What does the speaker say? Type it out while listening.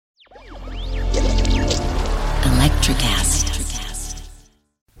Electrocast.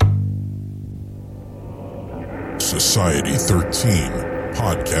 Society 13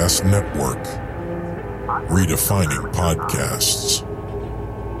 Podcast Network. Redefining podcasts.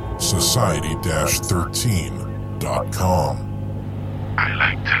 Society-13.com. I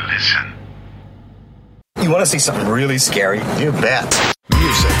like to listen. You want to see something really scary? You bet.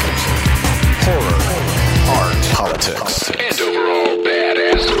 Music, horror, art, politics, And overall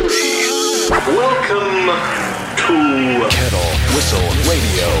badassery. Welcome to Kettle Whistle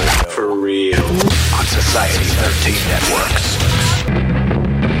Radio. For Real On Society 13 Networks.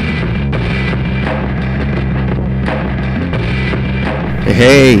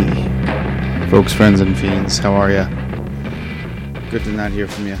 Hey, folks, friends, and fiends, how are ya? Good to not hear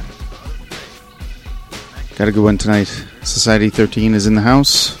from you. Got a good one tonight. Society 13 is in the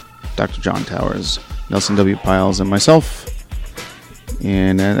house. Dr. John Towers, Nelson W. Piles, and myself.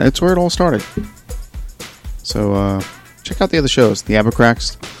 And that's where it all started. So, check out the other shows. The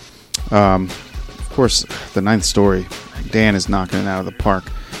Abercracks. Of course, The Ninth Story. Dan is knocking it out of the park.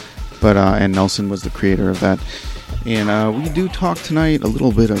 But, and Nelson was the creator of that. And we do talk tonight a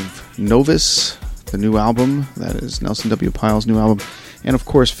little bit of Novus, the new album. That is Nelson W. Piles' new album. And, of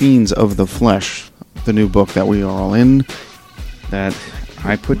course, Fiends of the Flesh, the new book that we are all in, that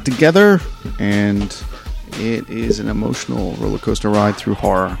I put together. And it is an emotional roller coaster ride through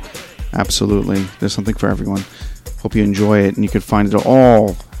horror. Absolutely. There's something for everyone. Hope you enjoy it. And you can find it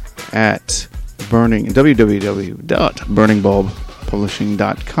all at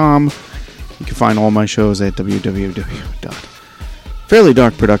www.burningbulbpublishing.com. You can find all my shows at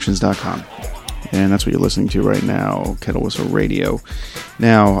www.fairlydarkproductions.com. And that's what you're listening to right now, Kettle Whistle Radio.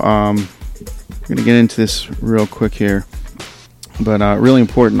 Now, we're going to get into this real quick here. But really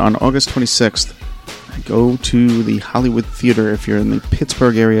important, on August 26th, go to the Hollywood Theater if you're in the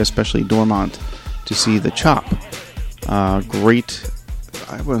Pittsburgh area, especially Dormont, to see The Chop. Great,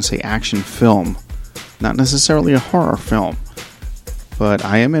 I want to say action film. Not necessarily a horror film, but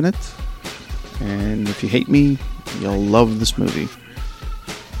I am in it. And if you hate me, you'll love this movie,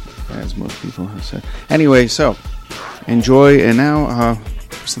 as most people have said. Anyway, so enjoy. And now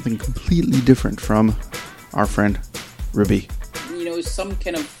something completely different from our friend Ruby. You know, some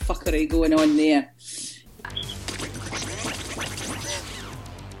kind of fuckery going on there.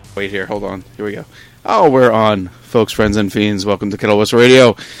 Wait here, hold on. Here we go. Oh, we're on, folks, friends, and fiends. Welcome to Kettle Whistle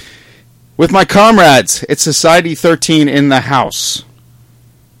Radio. With my comrades, it's Society 13 in the house.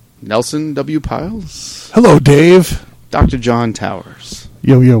 Nelson W. Piles. Hello, Dave. Dr. John Towers.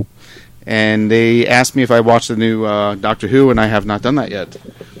 Yo, yo. And they asked me if I watched the new Doctor Who, and I have not done that yet.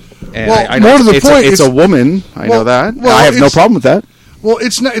 And well, I know more to the point, it's a woman. I know that. Well, I have no problem with that. Well,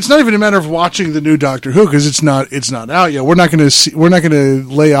 it's not even a matter of watching the new Doctor Who because it's not out yet. We're not going to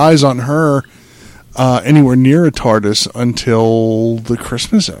lay eyes on her anywhere near a TARDIS until the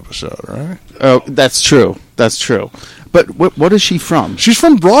Christmas episode, right? Oh, that's true. That's true. But what is she from? She's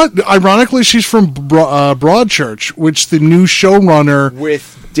from Ironically, she's from Broadchurch, which the new showrunner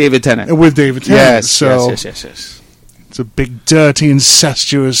With David Tennant. Yes. Yes. It's a big, dirty,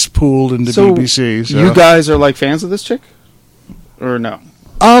 incestuous pool into BBC. So you guys are like fans of this chick, or no?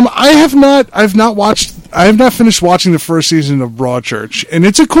 I have not finished watching the first season of Broadchurch, and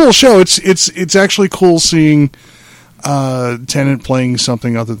it's a cool show. It's actually cool seeing Tennant playing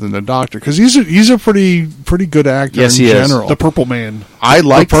something other than the Doctor, because he's a pretty good actor in general. The Purple Man. I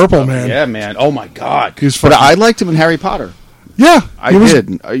liked the Purple Man. Yeah, man. Oh my God. But I liked him in Harry Potter. Yeah, I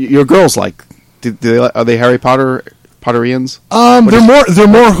did. Your girls are they Harry Potterians? They're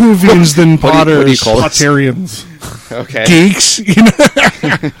more Whovians than Potters. What do you call it? Potterians. Okay. Geeks. You know?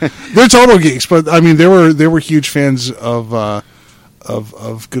 They're total geeks, but I mean they were huge fans of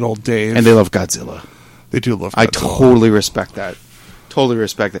good old Dave, And they love Godzilla. They do love Godzilla. I totally respect that. Totally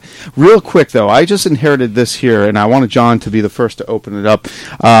respect it. Real quick, though, I just inherited this here, and I wanted John to be the first to open it up.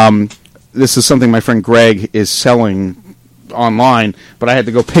 This is something my friend Greg is selling online, but I had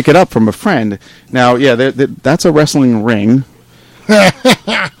to go pick it up from a friend. Now, yeah, that's a wrestling ring. There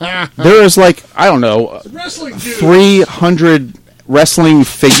is, like, I don't know, 300 wrestling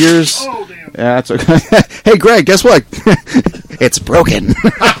figures. Oh, damn. Yeah, that's okay. Hey, Greg, guess what? It's broken.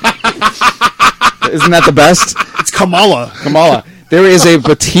 Isn't that the best? It's Kamala. There is a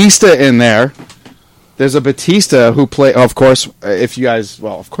Batista in there. There's a Batista who of course,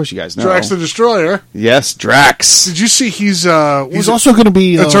 of course you guys know. Drax the Destroyer. Yes, Drax. Did you see he's also going to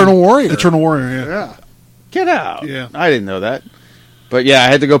be Eternal Warrior. Eternal Warrior, Yeah. Get out. Yeah. I didn't know that. But yeah, I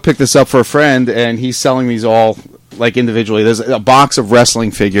had to go pick this up for a friend, and he's selling these all like individually. There's a box of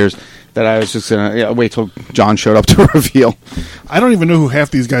wrestling figures that I was just gonna wait till John showed up to reveal. I don't even know who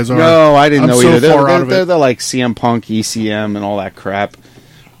half these guys are. No, I didn't know so either. Far out of it. They're like CM Punk, ECM, and all that crap.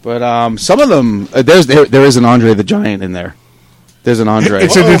 But some of them, there is an Andre the Giant in there. There's an Andre.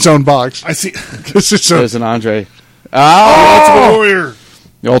 It's in its own box. I see. There's an Andre. Ultimate Warrior.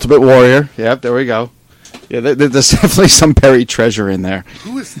 The Ultimate Warrior. Yep, there we go. Yeah, there's definitely some buried treasure in there.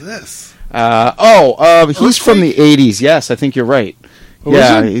 Who is this? He's from the 80s. Yes, I think you're right.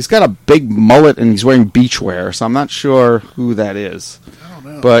 Is he? He's got a big mullet and he's wearing beachwear, so I'm not sure who that is. I don't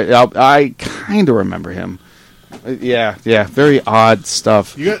know. But I kind of remember him. Yeah, very odd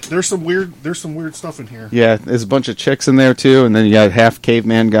stuff. There's some weird stuff in here. Yeah, there's a bunch of chicks in there too, and then you got half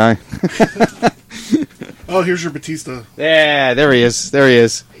caveman guy. Oh, here's your Batista. Yeah, there he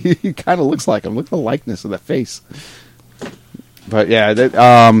is. He kind of looks like him. Look at the likeness of the face. But yeah,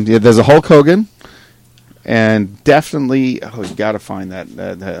 there's a Hulk Hogan, and definitely, you got to find that.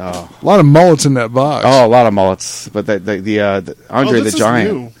 A lot of mullets in that box. Oh, a lot of mullets. But the Andre the Giant.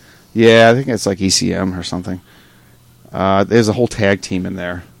 Is new. Yeah, I think it's like ECM or something. There's a whole tag team in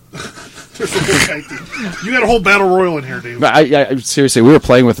there. There's a whole tag team. You got a whole battle royal in here, dude. But I seriously, we were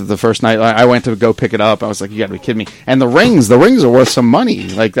playing with it the first night. I went to go pick it up. I was like, "You got to be kidding me!" And the rings are worth some money.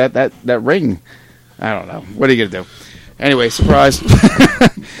 Like that ring. I don't know. What are you gonna do? Anyway, surprise.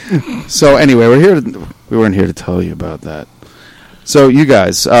 So anyway, we weren't here to tell you about that. So you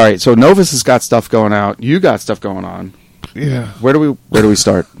guys, all right. So Novus has got stuff going out. You got stuff going on. Yeah. Where do we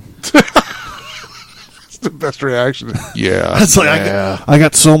start? The best reaction. Yeah. It's like I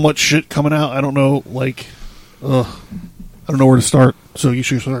got so much shit coming out. I don't know, I don't know where to start. So you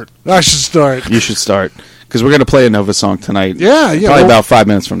should start. I should start. You should start because we're going to play a Nova song tonight. Yeah. Probably about 5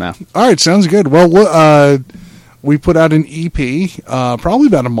 minutes from now. All right, sounds good. Well, we put out an EP probably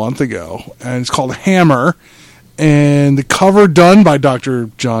about a month ago, and it's called Hammer. And the cover done by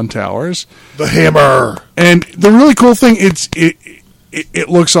Dr. John Towers. The Hammer. And the really cool thing, it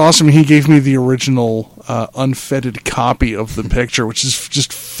looks awesome. He gave me the original unfettered copy of the picture, which is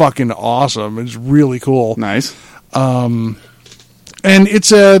just fucking awesome. It's really cool. Nice. And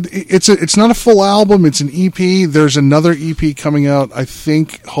it's not a full album. It's an EP. There's another EP coming out, I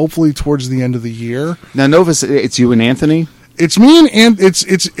think, hopefully towards the end of the year. Now, Novus, it's you and Anthony. It's me and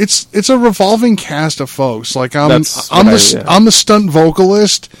it's a revolving cast of folks. Like I'm the stunt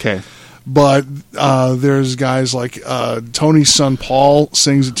vocalist. Okay. But there's guys like Tony's son Paul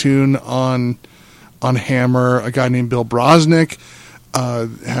sings a tune on Hammer. A guy named Bill Brosnick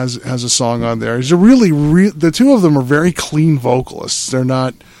has a song on there. It's the two of them are very clean vocalists. They're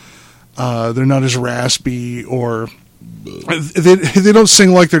not as raspy or they don't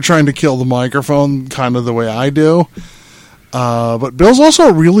sing like they're trying to kill the microphone, kind of the way I do. But Bill's also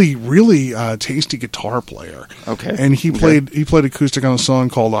a really, really tasty guitar player. Okay, and he played acoustic on a song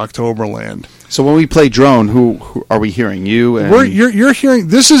called Octoberland. So when we play drone, who are we hearing? You and you're hearing.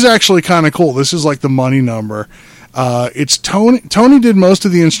 This is actually kind of cool. This is like the money number. It's Tony. Tony did most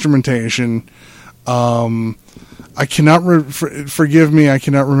of the instrumentation. I cannot forgive me. I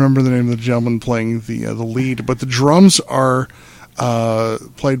cannot remember the name of the gentleman playing the lead, but the drums are.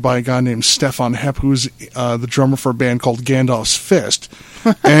 Played by a guy named Stefan Hepp, who's the drummer for a band called Gandalf's Fist,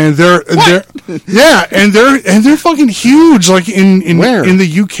 and they're fucking huge, like in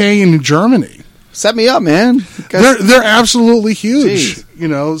the UK and in Germany. Set me up, man. They're absolutely huge. Jeez. You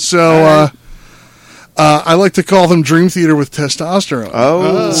know, so I like to call them Dream Theater with testosterone.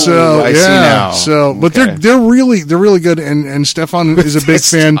 Oh, so I see now. So, but they're really good, and Stefan is a big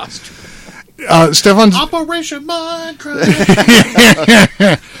fan. Stefan's Operation Minecraft.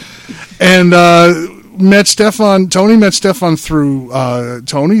 And Tony met Stefan through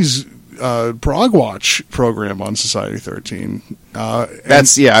Tony's Prog Watch program on Society 13. I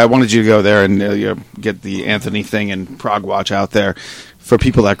wanted you to go there and get the Anthony thing and Prog Watch out there for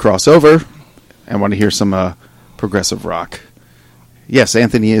people that cross over and want to hear some progressive rock. Yes,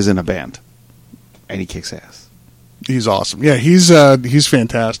 Anthony is in a band, and he kicks ass. He's awesome. Yeah, he's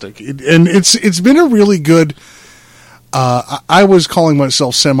fantastic. And it's been a really good. I was calling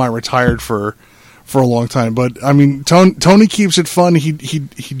myself semi-retired for a long time, but I mean, Tony keeps it fun. He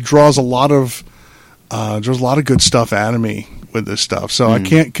draws a lot of good stuff out of me with this stuff, so I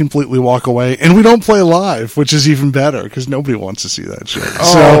can't completely walk away. And we don't play live, which is even better because nobody wants to see that shit.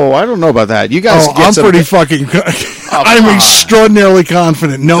 Oh, I don't know about that. You guys, I'm pretty fucking. I'm extraordinarily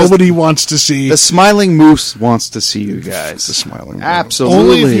confident. Nobody wants to see. The Smiling Moose wants to see you guys. The Smiling Moose. Absolutely.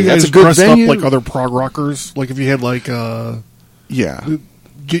 Only if you That's guys a good dressed venue. up like other prog rockers. Like if you had like yeah,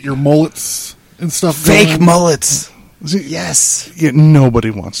 get your mullets and stuff. Fake going. mullets. See, Yes. yeah, nobody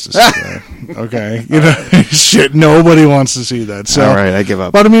wants to see that. Okay, shit, nobody wants to see that. So, All right, I give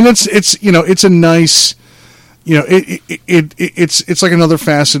up. But I mean, it's it's a nice, it's like another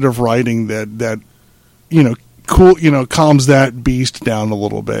facet of writing that cool, calms that beast down a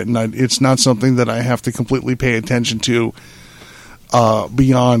little bit, and it's not something that I have to completely pay attention to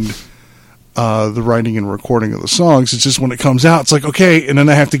beyond the writing and recording of the songs. It's just when it comes out, it's like, okay, and then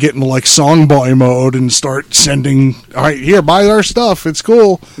I have to get into like songboy mode and start sending, all right, here, buy our stuff, it's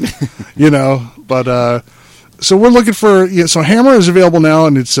cool. But so we're looking for, so Hammer is available now,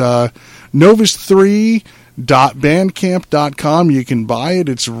 and it's novus3.bandcamp.com. You can buy it.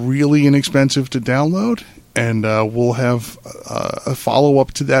 It's really inexpensive to download, and we'll have a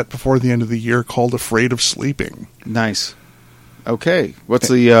follow-up to that before the end of the year called Afraid of Sleeping. Nice. Okay, what's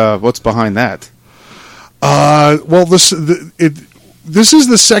behind that? Well, this is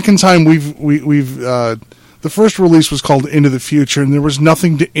the second time we've the first release was called Into the Future, and there was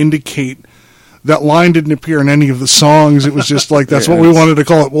nothing to indicate that line didn't appear in any of the songs. It was just like that's what we wanted to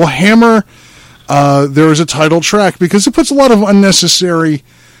call it. Well, Hammer, there is a title track because it puts a lot of unnecessary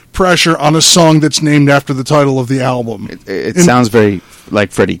pressure on a song that's named after the title of the album. It sounds very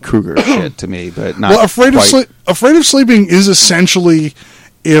like Freddy Krueger shit to me, but not. Well, Afraid of Sleeping is essentially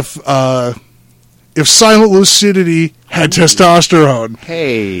if Silent Lucidity had testosterone.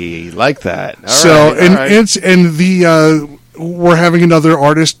 Hey, like that. We're having another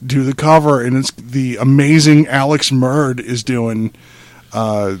artist do the cover, and it's the amazing Alex Murd is doing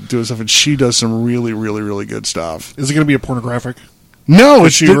stuff, and she does some really, really, really good stuff. Is it going to be a pornographic? No,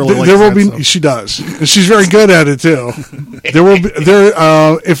 she really likes there will that be. stuff. She does, and she's very good at it too.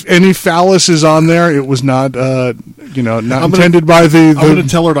 If any phallus is on there, it was not intended by the. I'm going to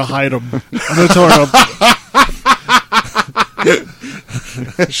tell her to hide them. I'm going to tell her to.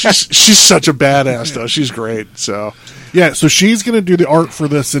 She's such a badass though. She's great. So yeah, so she's going to do the art for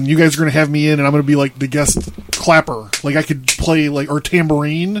this, and you guys are going to have me in, and I'm going to be like the guest clapper. Like I could play or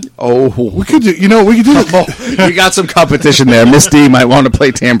tambourine. Oh, we could do. We could do. We got some competition there. Miss D might want to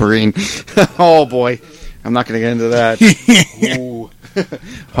play tambourine. Oh boy, I'm not going to get into that. Ooh.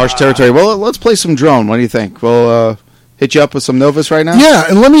 Harsh territory. Well, let's play some drone. What do you think? We'll hit you up with some Novus right now. Yeah,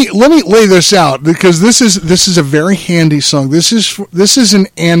 and let me lay this out because this is a very handy song. This is an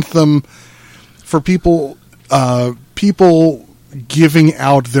anthem for people giving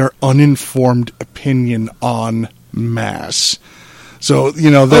out their uninformed opinion on mass. So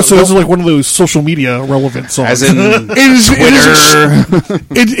this is like one of those social media relevant songs. As in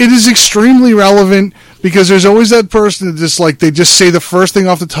it is extremely relevant because there's always that person that just they just say the first thing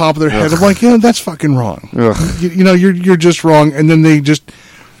off the top of their head. I'm like, that's fucking wrong. You're just wrong, and then they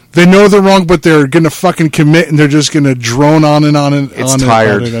know they're wrong, but they're gonna fucking commit, and they're just gonna drone on and on and it's on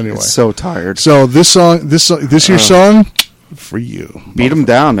tired. and on it anyway. It's so tired. So this your song for you. Beat them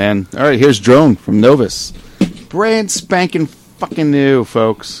down, man. All right, here's Drone from Novus. Brand spanking fucking new,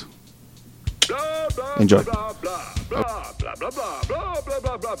 folks. Enjoy.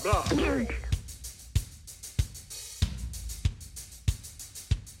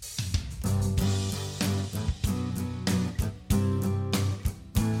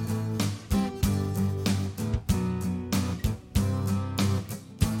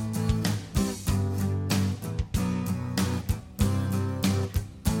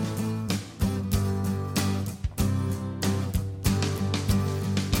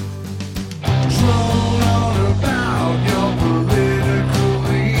 Drone on about your political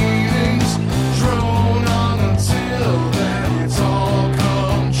leanings.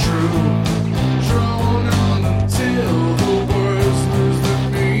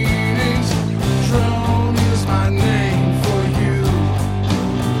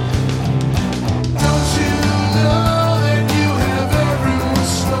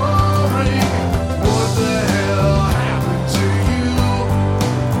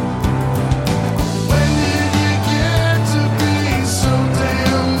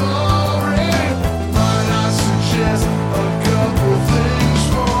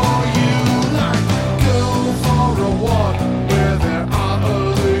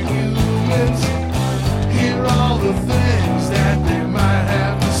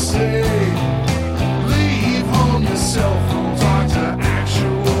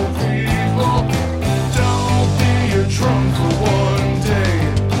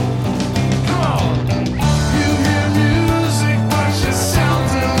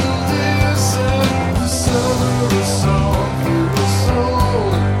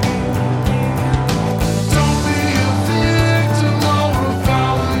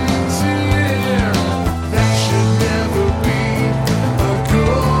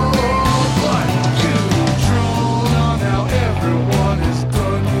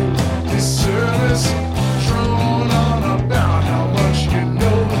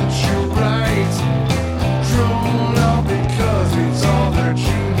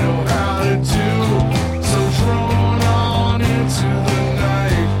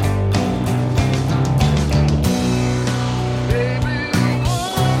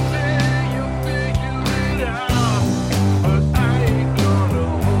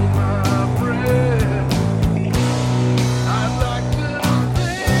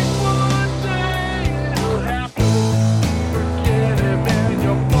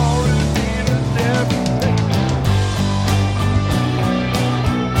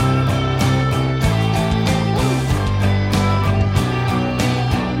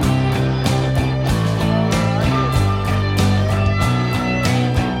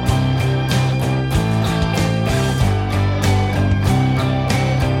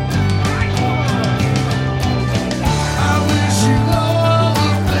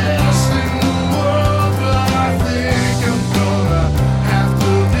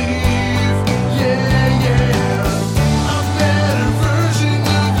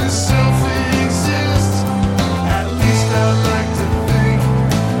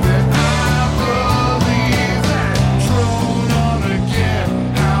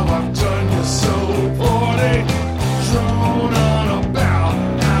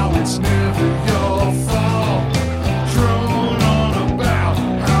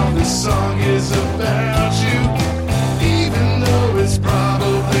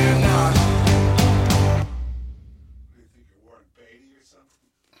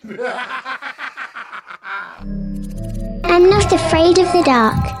 I'm not afraid of the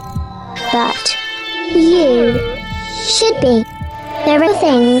dark, but you should be. There are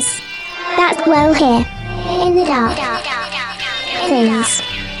things that dwell here in the dark. Things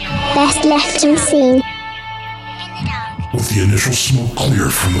best left unseen. With the initial smoke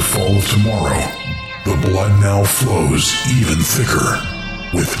cleared from the fall of tomorrow, the blood now flows even thicker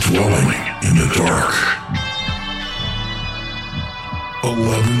with dwelling in the dark.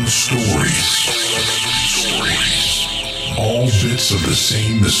 11 stories. All bits of the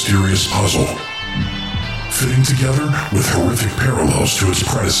same mysterious puzzle, fitting together with horrific parallels to its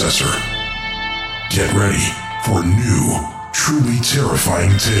predecessor. Get ready for new, truly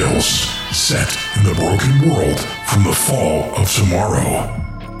terrifying tales set in the broken world from the fall of tomorrow.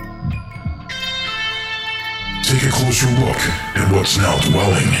 Take a closer look at what's now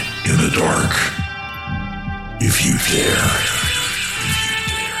dwelling in the dark. If you dare.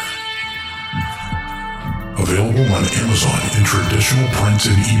 Available on Amazon in traditional print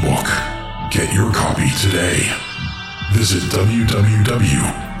and ebook. Get your copy today. Visit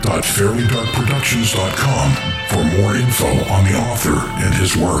www.fairlydarkproductions.com for more info on the author and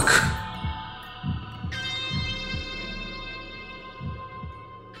his work.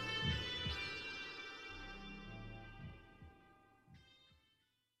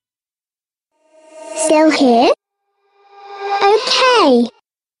 Still here? Okay.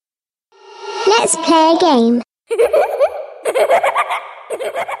 Let's play a game.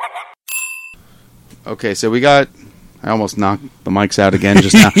 Okay, so we got... I almost knocked the mics out again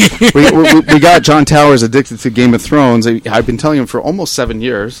just now. we got John Towers addicted to Game of Thrones. I've been telling him for almost 7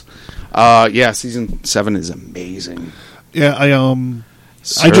 years. Season 7 is amazing. Yeah,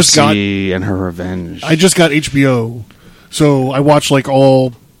 Cersei I just got and her revenge. I just got HBO, so I watched like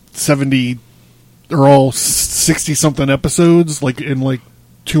all 70 or all 60 something episodes like in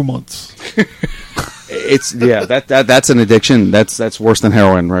 2 months. That's an addiction. That's worse than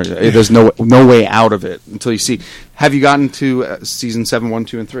heroin, right? There's no way out of it until you see. Have you gotten to season 7, 1,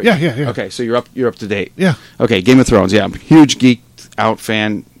 2, and 3? Yeah. Okay, so you're up to date. Yeah. Okay, Game of Thrones. Yeah, I'm a huge geeked out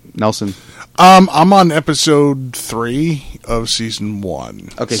fan. Nelson. I'm on episode 3 of season 1.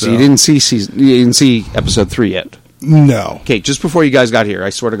 Okay, so you didn't see episode 3 yet. No. Okay, just before you guys got here, I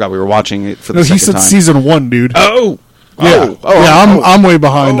swear to God, we were watching it for the second time. He said season 1, dude. I'm way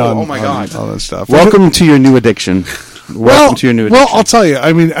behind on. Oh my God, on that stuff. Welcome to your new addiction. Well, I'll tell you.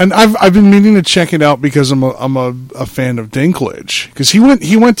 I mean, and I've been meaning to check it out because I'm a fan of Dinklage, because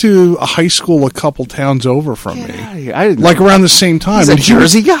he went to a high school a couple towns over from me, I didn't like around the same time. He's a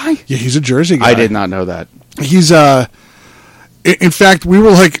Jersey guy. Yeah, he's a Jersey guy. I did not know that. He's in fact, we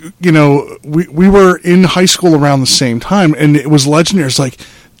were we were in high school around the same time, and it was legendary. It's like,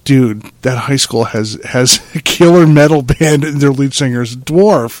 dude, that high school has a killer metal band, and their lead singer is a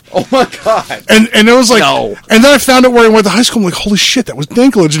dwarf. Oh my God! And it was like, no. And then I found out where he went to high school. I'm like, holy shit, that was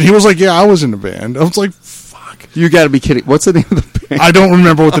Dinklage. And he was like, yeah, I was in the band. I was like, fuck. You got to be kidding. What's the name of the band? I don't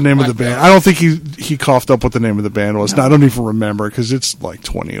remember what the name of the band. I don't think he coughed up what the name of the band was. No. I don't even remember because it's like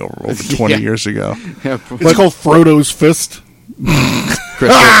over 20 years ago. Yeah, it's called Frodo's Fist.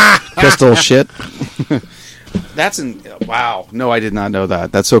 Crystal shit. Wow. No, I did not know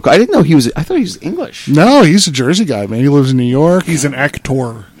that. That's so cool. I didn't know I thought he was English. No, he's a Jersey guy, man. He lives in New York. He's an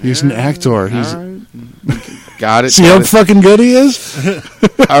actor. He's an actor. He's right. Got it. See how fucking good he is?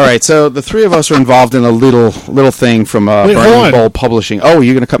 All right, so the three of us are involved in a little thing from Burning Bowl Publishing. Oh,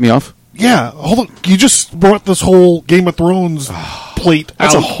 you're going to cut me off? Yeah, hold on. You just brought this whole Game of Thrones plate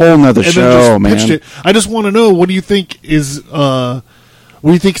That's out. a whole nother show, man. It. I just want to know, what do you think is... what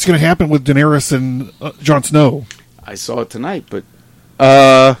do you think is going to happen with Daenerys and Jon Snow? I saw it tonight, but...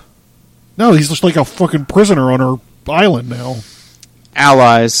 No, he's just like a fucking prisoner on her island now.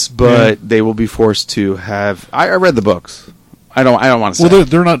 Allies, but they will be forced to have... I read the books. I don't want to say. Well,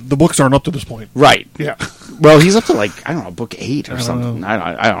 they're not... The books aren't up to this point. Right. Yeah. Well, he's up to, book 8 or something.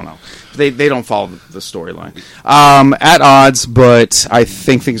 I don't know. They don't follow the storyline. At odds, but I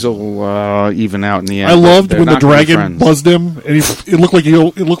think things will even out in the end. I loved when the dragon buzzed him, and it looked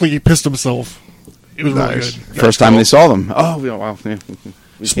like he pissed himself. It was really good. First time they saw them. Oh, wow. Yeah.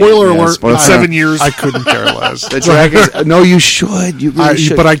 Spoiler alert, in 7 years. I couldn't care less. The dragons... No, you should. You really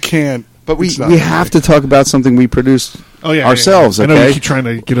should. But I can't. But we have to talk about something we produced ourselves, okay? I know you keep trying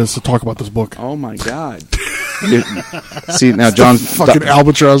to get us to talk about this book. Oh, my God. See, now, John... Fucking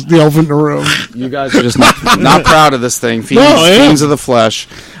albatross, the elephant in the room. You guys are just not proud of this thing. Fiends of the Flesh.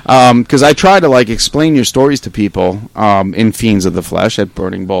 Because I try to, explain your stories to people in Fiends of the Flesh at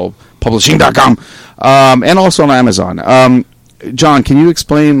burningbowlpublishing.com and also on Amazon. John, can you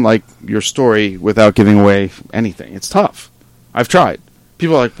explain, your story without giving away anything? It's tough. I've tried.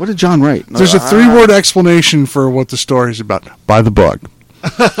 People are like, what did John write? There's a 3-word explanation for what the story is about. Buy the book.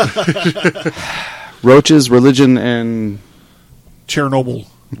 Roaches, religion, and Chernobyl.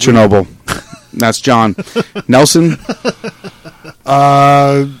 That's John. Nelson?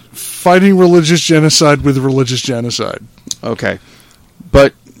 Fighting religious genocide with religious genocide. Okay.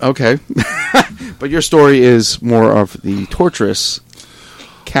 But but your story is more of the torturous,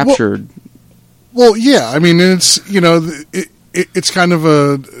 captured. Well, yeah. I mean, it's, it's kind of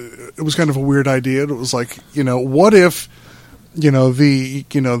it was kind of a weird idea. It was like, what if,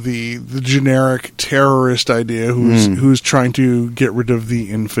 the generic terrorist idea who's trying to get rid of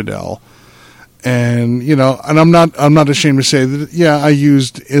the infidel. And and I'm not ashamed to say that. Yeah, I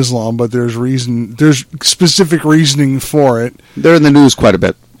used Islam, but there's specific reasoning for it. They're in the news quite a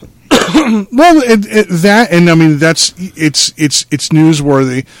bit. Well, it's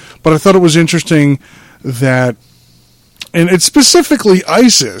newsworthy. But I thought it was interesting that, and it's specifically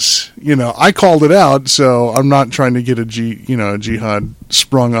ISIS. I called it out, so I'm not trying to get a jihad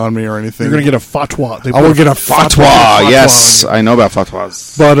sprung on me or anything. You're going to get a fatwa. I will get a fatwa. Yes, I know about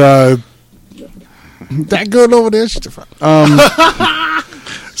fatwas. But that good over there. So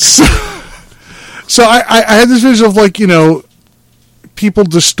I had this vision of like, people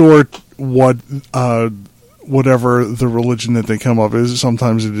distort whatever the religion that they come up is.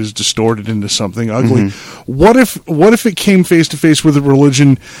 Sometimes it is distorted into something ugly. What if it came face to face with a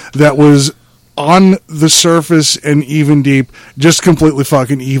religion that was on the surface and even deep just completely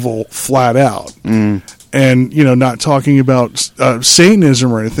fucking evil, flat out? And not talking about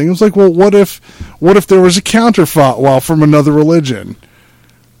Satanism or anything. It was like, well, what if there was a counter fatwa from another religion?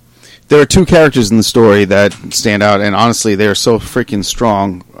 There are 2 characters in the story that stand out, and honestly, they are so freaking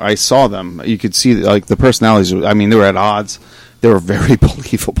strong. I saw them. You could see like the personalities. I mean, they were at odds. They were very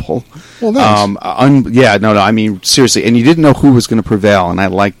believable. Well, nice. I mean, seriously, and you didn't know who was going to prevail, and I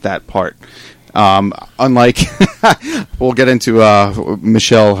liked that part. Unlike, we'll get into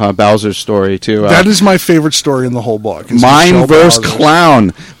Michelle Bowser's story too. That is my favorite story in the whole book. Mine versus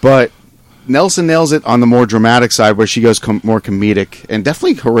Clown, but Nelson nails it on the more dramatic side, where she goes more comedic and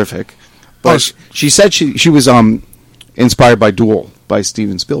definitely horrific. But she said she was inspired by Duel by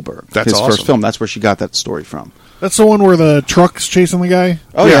Steven Spielberg. That's his awesome. first film. That's where she got that story from. That's the one where the truck's chasing the guy?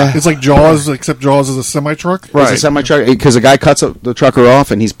 Oh, yeah. It's like Jaws, except Jaws is a semi-truck? Right. It's a semi-truck, because the guy cuts the trucker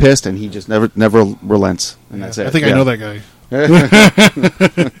off, and he's pissed, and he just never relents. And that's it. I think I know that guy.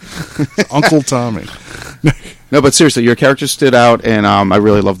 Uncle Tommy. No, but seriously, your character stood out, and I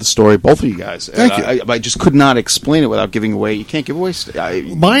really love the story. Both of you guys. Thank you. I just could not explain it without giving away. You can't give away.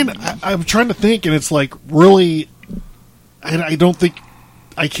 Mine, I'm trying to think, and it's like really. I don't think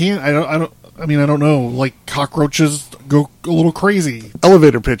I can. I don't know. Like cockroaches go a little crazy.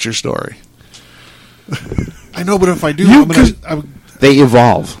 Elevator pitcher story. I know, but if I do, they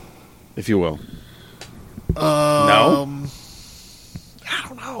evolve, if you will. No. I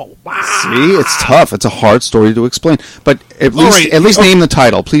don't know. See, it's tough. It's a hard story to explain. But at least name the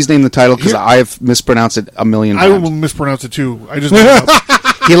title. Please name the title, because I have mispronounced it a million times. I will mispronounce it too. I just made it up.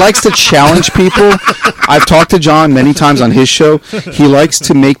 He likes to challenge people. I've talked to John many times on his show. He likes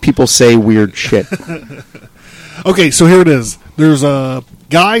to make people say weird shit. Okay, so here it is. There's a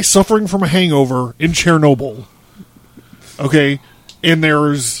guy suffering from a hangover in Chernobyl. Okay, and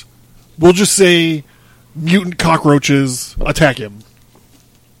we'll just say, mutant cockroaches attack him.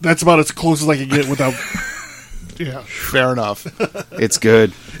 That's about as close as I can get without. Yeah, fair enough. It's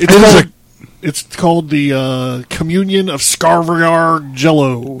good. It's called the Communion of Scarviar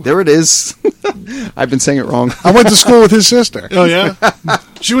Jello. There it is. I've been saying it wrong. I went to school with his sister. Oh yeah,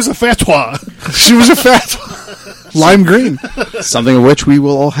 she was a fatwa. She was a fatwa. Lime green. Something of which we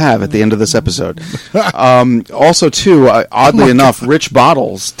will all have at the end of this episode. Also, too, oddly enough, Rich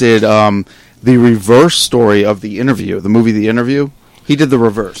Bottles did the reverse story of The Interview, the movie The Interview. He did the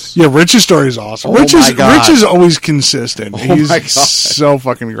reverse. Yeah, Rich's story is awesome. Oh Rich is always consistent. He's my God. so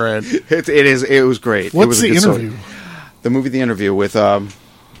fucking great. It was great. What's it was The Interview? Story. The movie The Interview with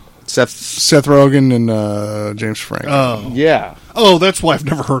Seth Rogen and James Franco. Oh. Yeah. Oh, that's why I've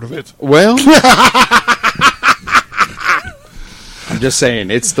never heard of it. Well, I'm just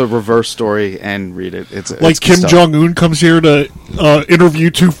saying, it's the reverse story, and read it. It's like Kim Jong-un comes here to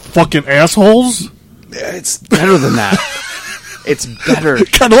interview 2 fucking assholes? It's better than that. It's better.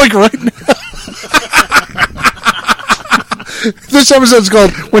 Kind of like right now. This episode's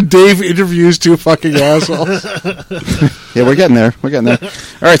called When Dave Interviews 2 Fucking Assholes. Yeah, we're getting there. All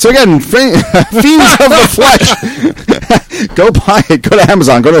right, so again, Fiends of the Flesh. Go buy it. Go to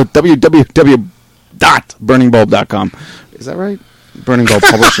Amazon. Go to www.burningbulb.com. Is that right? Burning Bulb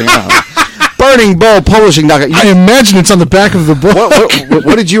Publishing. BurningBulbPublishing.com. I imagine it's on the back of the book.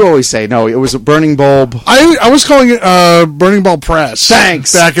 What did you always say? No, it was a Burning Bulb. I was calling it Burning Bulb Press.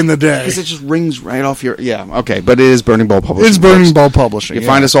 Thanks. Back in the day. Because it just rings right off your... Yeah, okay, but it is Burning Bulb Publishing. It's Burning Bulb Publishing. You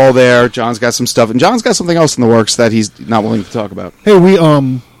find us all there. John's got some stuff, and John's got something else in the works that he's not willing to talk about. Hey,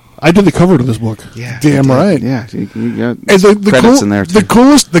 I did the cover to this book. Yeah, damn right. Yeah, you got and the credits in there too.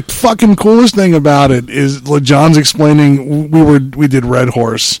 The fucking coolest thing about it is like John's explaining. We did Red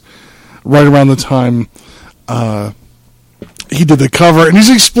Horse right around the time he did the cover, and he's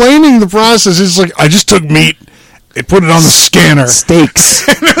explaining the process. It's like, I just took meat and put it on the scanner. Steaks.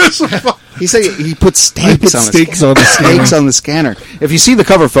 He said he put steaks on the scanner. If you see the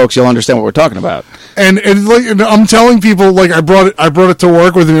cover, folks, you'll understand what we're talking about. And I'm telling people, like, I brought it to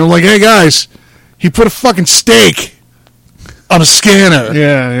work with me. I'm like, hey guys, he put a fucking steak on a scanner.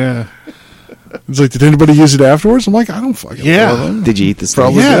 Yeah. It's like, did anybody use it afterwards? I'm like, I don't fucking know. Did you eat the steak?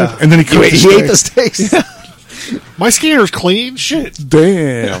 Probably Yeah. did. And then he cooked He ate the steaks. My scanner's clean. Shit.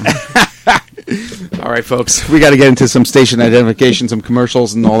 Damn. All right, folks, we got to get into some station identification, some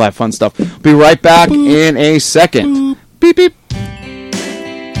commercials, and all that fun stuff. Be right back in a second. Beep, beep.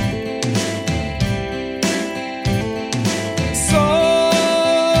 So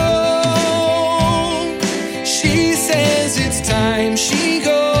she says it's time she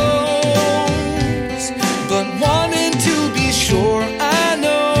goes, but wanting to be sure I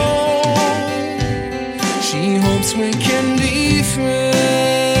know, she hopes we can be friends.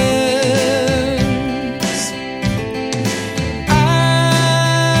 I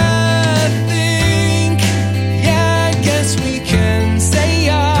think, yeah, I guess we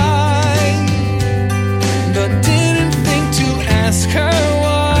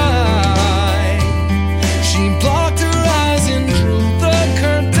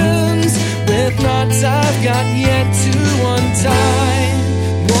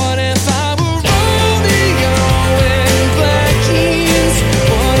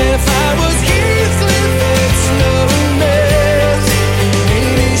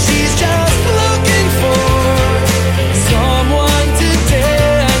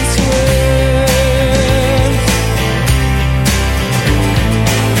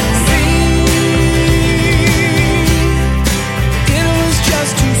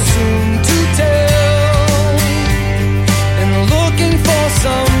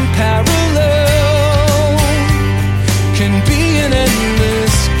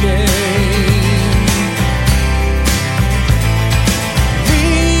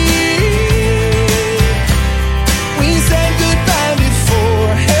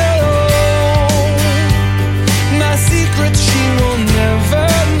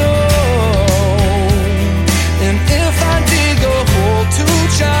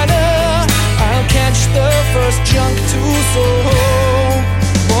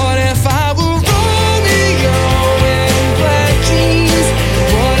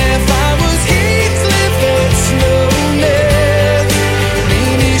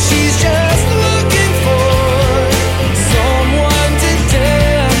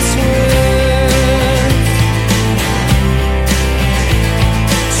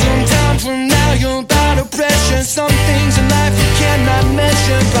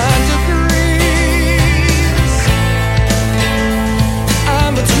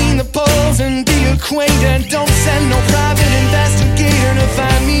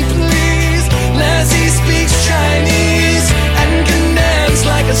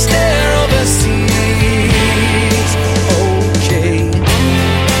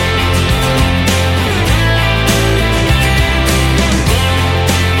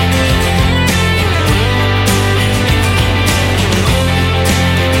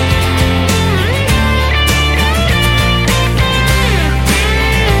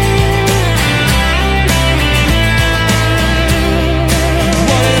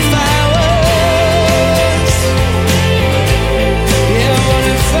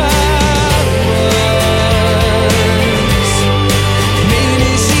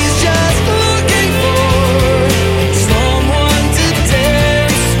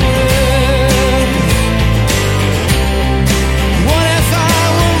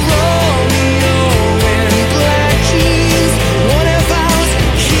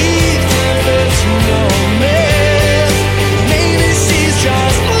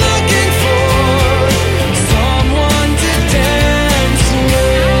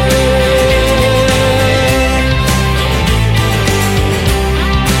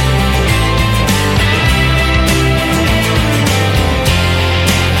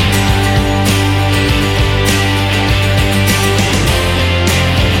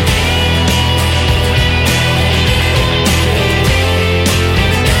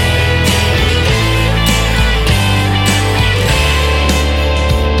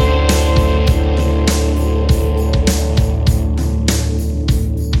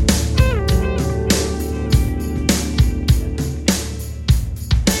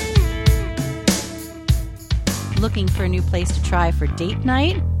new place to try for date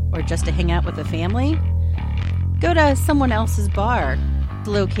night or just to hang out with the family? Go to Someone Else's Bar,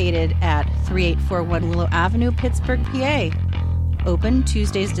 located at 3841 Willow Avenue, Pittsburgh, PA. Open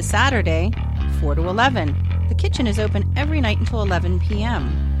Tuesdays to Saturday, 4 to 11. The kitchen is open every night until 11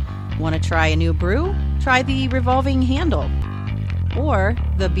 p.m. Want to try a new brew? Try the Revolving Handle or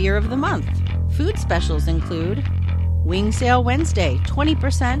the Beer of the Month. Food specials include Wing Sale Wednesday,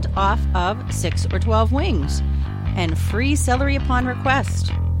 20% off of 6 or 12 wings, and free celery upon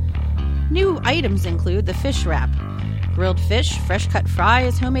request. New items include the fish wrap, grilled fish, fresh cut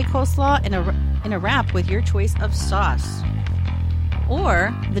fries, homemade coleslaw, and a wrap with your choice of sauce.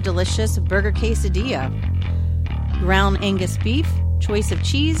 Or the delicious burger quesadilla, ground Angus beef, choice of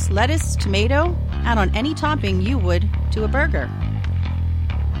cheese, lettuce, tomato, add on any topping you would to a burger.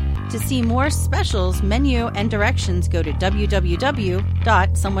 To see more specials, menu, and directions, go to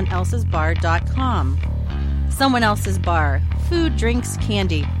www.someoneelsesbar.com. Someone Else's Bar. Food, drinks,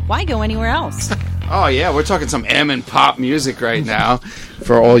 candy. Why go anywhere else? Oh, yeah, we're talking some M and pop music right now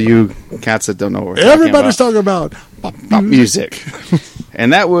for all you cats that don't know what we're Everybody's talking about pop music.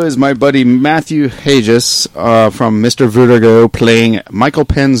 And that was my buddy Matthew Hages from Mr. Vertigo playing Michael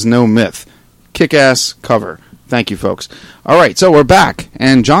Penn's No Myth. Kick-ass cover. Thank you, folks. All right, so we're back,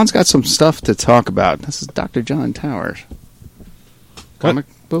 and John's got some stuff to talk about. This is Dr. John Towers. Comic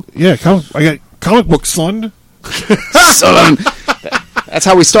book? Yeah, I got comic book, son. Son. That's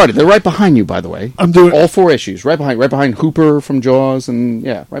how we started. They're right behind you, by the way. I'm doing all 4 issues. Right behind Hooper from Jaws, and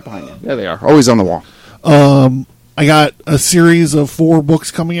yeah, right behind you. There they are. Always on the wall. I got a series of 4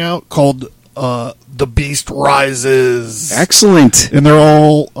 books coming out called The Beast Rises. Excellent. And they're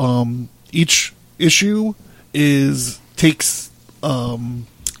all each issue takes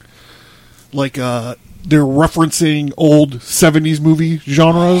they're referencing old 70s movie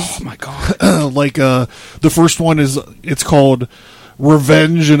genres. Oh my god. The first one it's called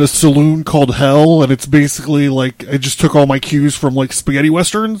Revenge in a Saloon Called Hell, and it's basically like I just took all my cues from like spaghetti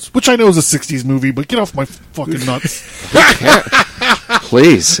westerns, which I know is a 60s movie, but get off my fucking nuts.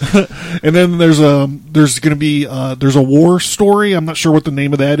 Please. And then there's a war story. I'm not sure what the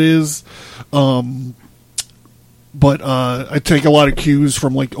name of that is. But I take a lot of cues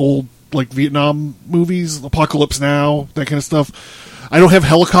from like old like Vietnam movies, Apocalypse Now, that kind of stuff. I don't have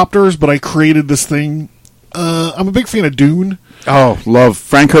helicopters, but I created this thing. I'm a big fan of Dune. Oh, love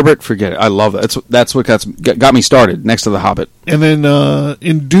Frank Herbert. Forget it. I love it. That's what got me started next to The Hobbit. And then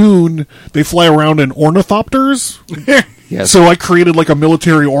in Dune, they fly around in ornithopters. Yes. So I created like a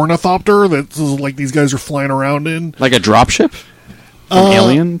military ornithopter that's like these guys are flying around in, like a dropship.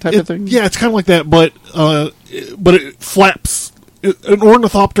 Alien type of thing? Yeah, it's kind of like that, but it flaps. An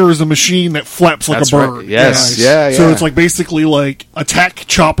ornithopter is a machine that flaps like That's a bird. Right. Yes, yeah. So it's like basically like attack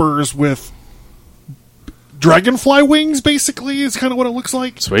choppers with dragonfly wings, basically, is kind of what it looks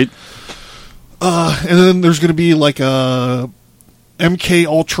like. Sweet. And then there's going to be like a MK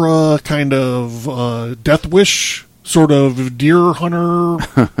Ultra kind of Death Wish sort of deer hunter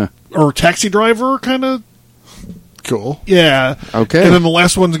or taxi driver kind of. Cool. Yeah. Okay. And then the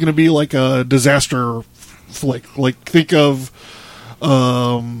last one's going to be like a disaster flick. Like think of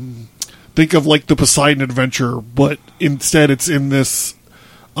like the Poseidon Adventure, but instead it's in this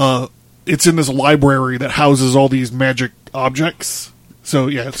library that houses all these magic objects. So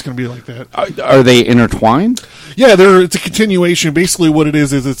yeah, it's going to be like that. Are they intertwined? Yeah, it's a continuation. Basically, what it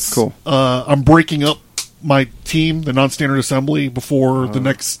is it's cool. I'm breaking up my team, the non-standard assembly, before the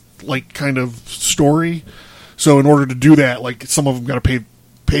next like kind of story. So in order to do that, like some of them got to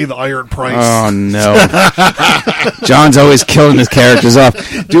pay the iron price. Oh no! John's always killing his characters off.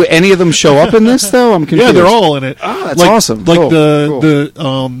 Do any of them show up in this though? I'm confused. Yeah, they're all in it. Oh, that's like, awesome. Like cool.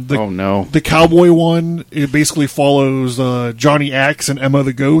 the cowboy one. It basically follows Johnny Axe and Emma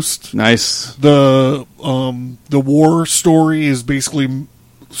the Ghost. Nice. The war story is basically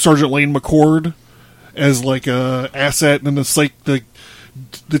Sergeant Lane McCord as like a asset, and then it's like the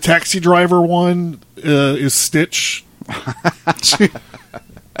taxi driver one is Stitch.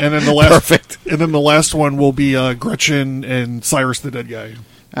 And then the last, perfect. And then the last one will be Gretchen and Cyrus the Dead Guy.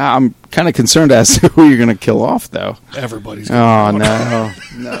 I'm kind of concerned as to who you're going to kill off, though. Everybody's going to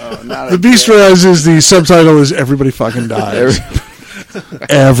no, not The Beast Rises. The subtitle is "Everybody Fucking Dies."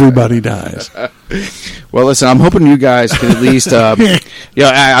 Everybody dies. Well, listen, I'm hoping you guys can at least.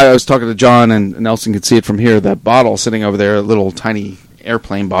 I was talking to John, and Nelson could see it from here. That bottle sitting over there, a little tiny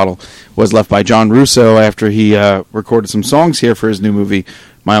airplane bottle, was left by John Russo after he recorded some songs here for his new movie,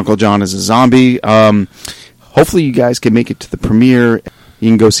 My Uncle John is a Zombie. Hopefully you guys can make it to the premiere. You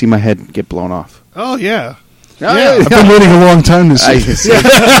can go see my head get blown off. Oh, yeah. I've been waiting a long time to see this.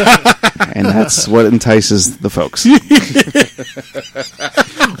 And that's what entices the folks.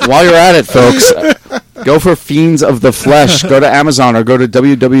 While you're at it, folks, go for Fiends of the Flesh. Go to Amazon or go to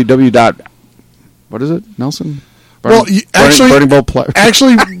what is it, Nelson? Burning Bowl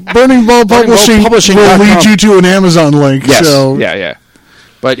Publishing will Publishing.com. lead you to an Amazon link. Yes. So. Yeah.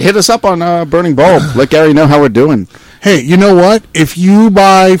 But hit us up on Burning Bulb. Let Gary know how we're doing. Hey, you know what? If you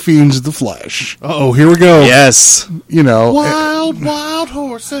buy Fiends of the Flesh, here we go. Yes. Wild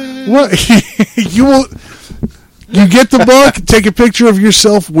horses. What you get the book, take a picture of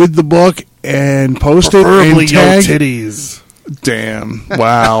yourself with the book, and post Preferably it and tag. no titties. Damn!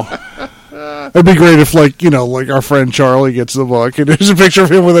 Wow, it'd be great if, like our friend Charlie gets the book and there's a picture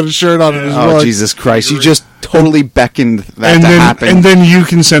of him with a shirt on in his book. Jesus Christ! You just totally beckoned that to happen. And then you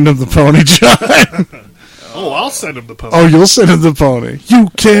can send him the pony, John. Oh, I'll send him the pony. Oh, you'll send him the pony. You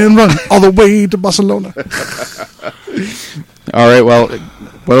can run all the way to Barcelona. All right. Well,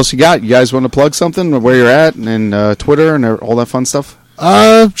 what else you got? You guys want to plug something? Where you're at and Twitter and all that fun stuff?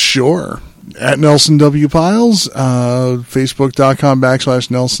 Sure. At Nelson W. Piles,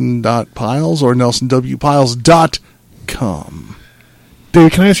 Facebook.com/Nelson.Piles or NelsonWPiles.com.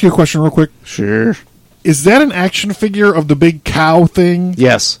 David, can I ask you a question real quick? Sure. Is that an action figure of the big cow thing?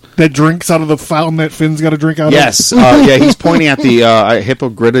 Yes. That drinks out of the fountain that Finn's got to drink out Yes. of? Yeah, he's pointing at the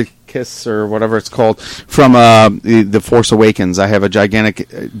Hippogriticus or whatever it's called from the Force Awakens. I have a gigantic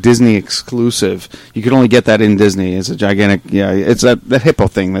Disney exclusive. You can only get that in Disney. It's a gigantic, it's that hippo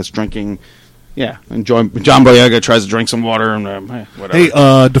thing that's drinking. Yeah, and John Boyega tries to drink some water and whatever.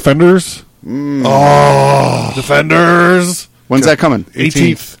 Hey, Defenders. Oh, Defenders. When's that coming?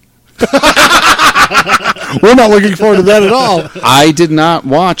 18th. We're not looking forward to that at all. I did not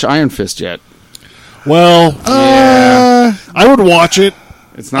watch Iron Fist yet. Well, I would watch it.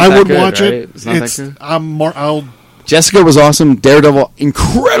 It's not. Watch right? it. It's not that good. I'll Jessica was awesome. Daredevil,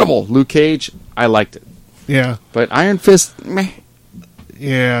 incredible. Luke Cage, I liked it. Yeah. But Iron Fist, meh.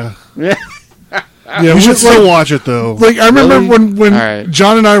 Yeah. Yeah. Yeah, we should still watch it though. Like I remember Really? when right.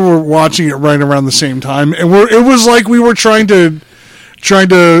 John and I were watching it right around the same time, and it was like we were trying to.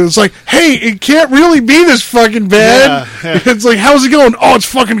 It's like, hey, it can't really be this fucking bad. Yeah. It's like, how's it going? Oh, it's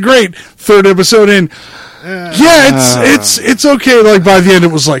fucking great. Third episode in. It's okay. Like by the end,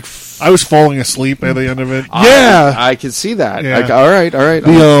 it was like I was falling asleep at the end of it. I could see that. Yeah. Like, all right.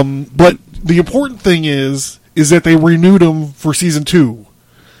 But the important thing is that they renewed them for season 2,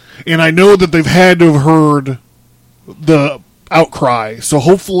 and I know that they've had to have heard the outcry. So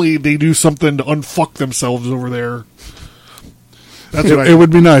hopefully they do something to unfuck themselves over there. That's what it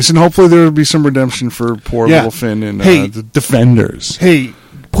would be nice, and hopefully there would be some redemption for poor little Finn and the Defenders. Hey,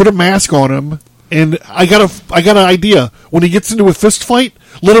 put a mask on him, and I got an idea. When he gets into a fist fight,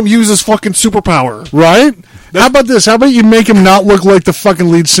 let him use his fucking superpower. Right? How about this? How about you make him not look like the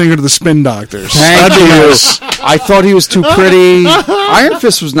fucking lead singer to the Spin Doctors? Thank you. I thought he was too pretty. Iron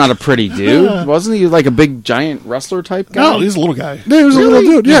Fist was not a pretty dude. Wasn't he like a big, giant wrestler type guy? No, he's a little guy. Yeah, he was a little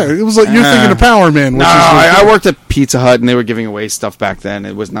dude. Yeah, it was like you're thinking of Power Man. No, I worked at Pizza Hut, and they were giving away stuff back then.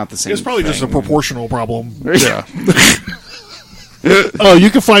 It was not the same. It's probably just a thing. proportional problem. Yeah. Oh, you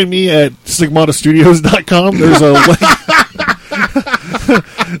can find me at stigmatastudios.com. There's a link.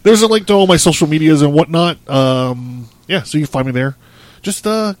 There's a link to all my social medias and whatnot. So you can find me there. Just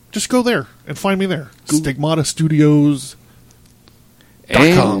go there and find me there.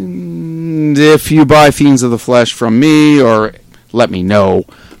 Stigmatastudios.com. And if you buy Fiends of the Flesh from me, or let me know,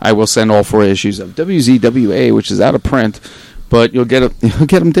 I will send all 4 issues of WZWA, which is out of print, but you'll get them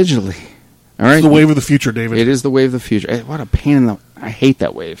digitally. All right, It's the wave of the future, David. It is the wave of the future. What a pain in the... I hate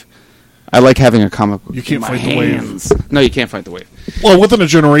that wave. I like having a comic book. You can't in my fight the wave. hands. No, you can't fight the wave. Well, within a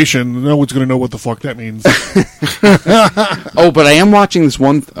generation, no one's going to know what the fuck that means. Oh, but I am watching this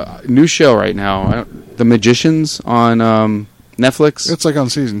one new show right now, The Magicians on Netflix. It's like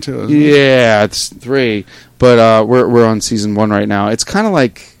on season 2, isn't it? Yeah, it's 3, but we're on season 1 right now. It's kind of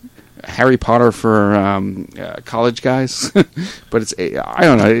like Harry Potter for college guys, but it's I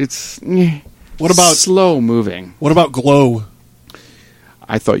don't know. It's What about slow moving? What about Glow?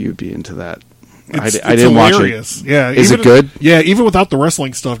 I thought you'd be into that. I It's didn't hilarious. watch it. Yeah, Is it good? Yeah, even without the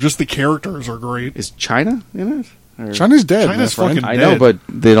wrestling stuff, just the characters are great. Is China in it? Or- China's dead. China's my friend. fucking I know, dead. but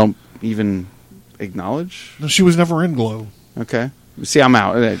they don't even acknowledge. No, she was never in Glow. Okay, see, I'm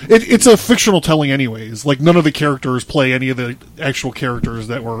out. It's a fictional telling, anyways. Like none of the characters play any of the actual characters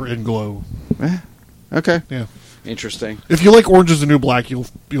that were in Glow. Okay, Yeah, interesting. if you like Orange Is the New Black, you'll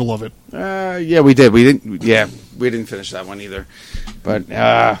love it. Yeah, we did. We didn't. Yeah, we didn't finish that one either. But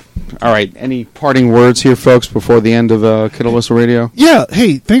all right, any parting words here, folks, before the end of Kettle Whistle Radio? Yeah.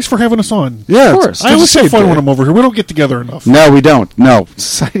 Hey, thanks for having us on. Yeah, Of course. I always have fun when I'm over here. We don't get together enough. No, we don't. No,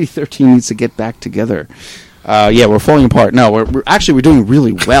 Society 13 needs to get back together. Yeah, we're falling apart. No, we're actually doing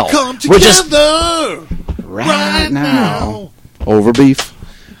really well. Come We're together just right now over beef.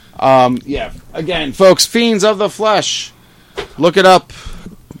 Yeah. Again, folks, Fiends of the Flesh. Look it up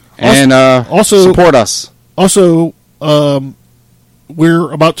and also support us. Also,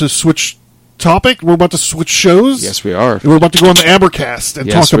 we're about to switch topic. We're about to switch shows. Yes, we are. And we're about to go on the Abercast and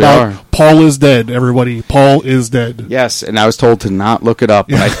Yes, talk we about are. Paul is dead, everybody. Paul is dead. Yes, and I was told to not look it up,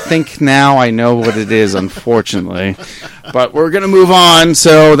 but I think now I know what it is, unfortunately. But we're going to move on,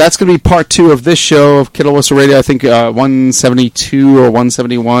 so that's going to be part 2 of this show of Kettle Whistle Radio. I think 172 or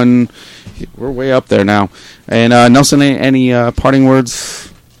 171. We're way up there now. And Nelson, any parting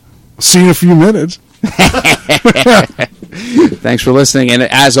words? See you in a few minutes. Thanks for listening, and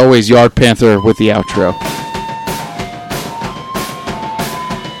as always, Yard Panther with the outro.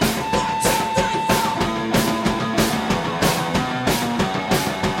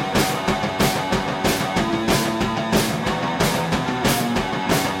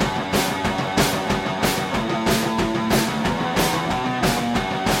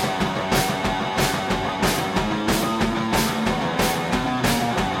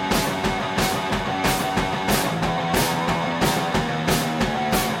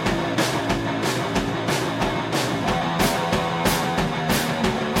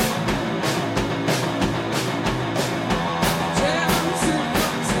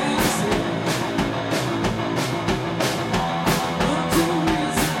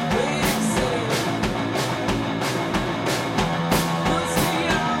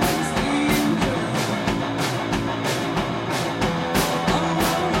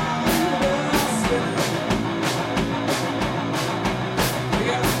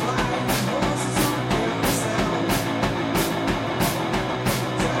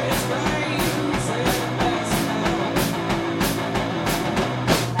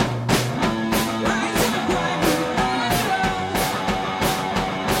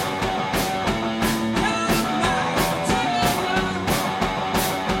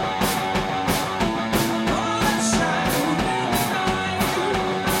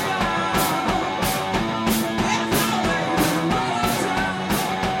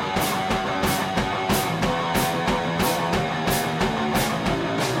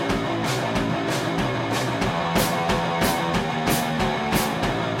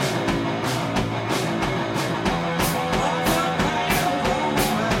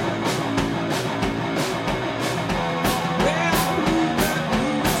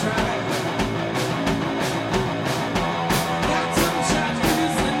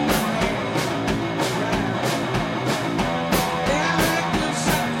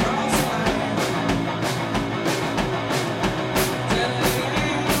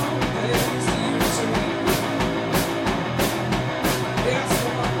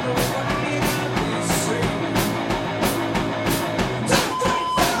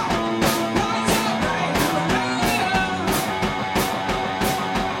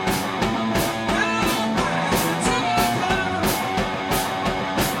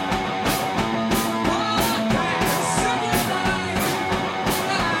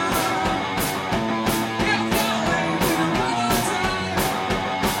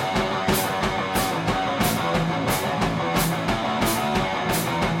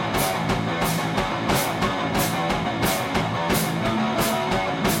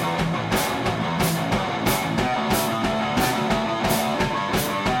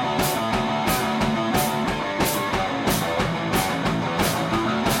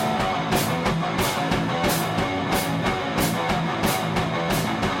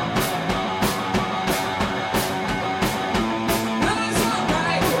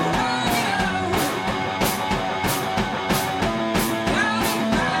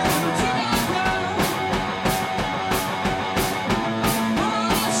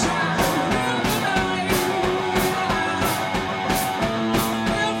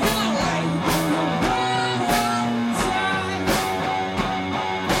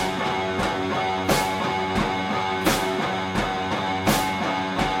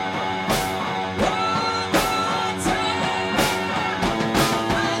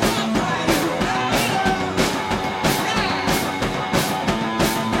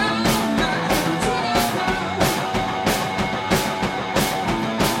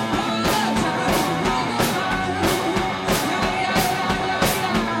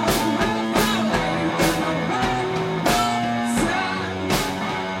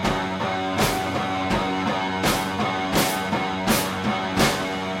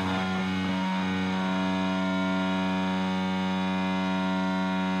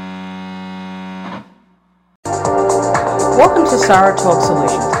 Welcome to Sarah Talk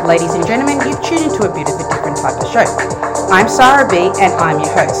Solutions. Ladies and gentlemen, you've tuned into a bit of a different type of show. I'm Sarah B and I'm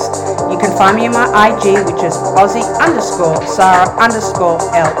your host. You can find me on my IG, which is Aussie_Sarah_LA.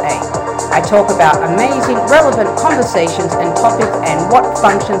 I talk about amazing, relevant conversations and topics and what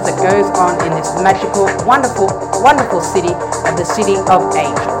functions that goes on in this magical, wonderful, wonderful city of the City of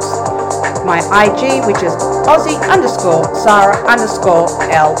Angels. My IG, which is Aussie_Sarah_LA.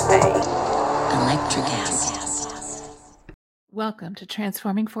 Electric acid. Welcome to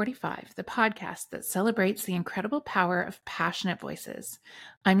Transforming 45, the podcast that celebrates the incredible power of passionate voices.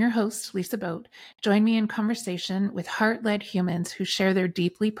 I'm your host, Lisa Boat. Join me in conversation with heart-led humans who share their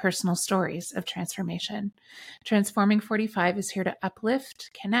deeply personal stories of transformation. Transforming 45 is here to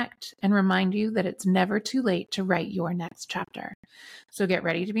uplift, connect, and remind you that it's never too late to write your next chapter. So get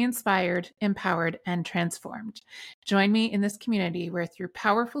ready to be inspired, empowered, and transformed. Join me in this community where through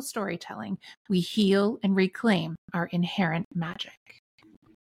powerful storytelling, we heal and reclaim our inherent magic.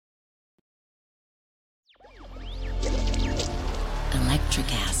 Electric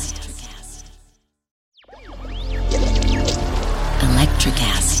acid. Electric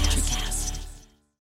acid.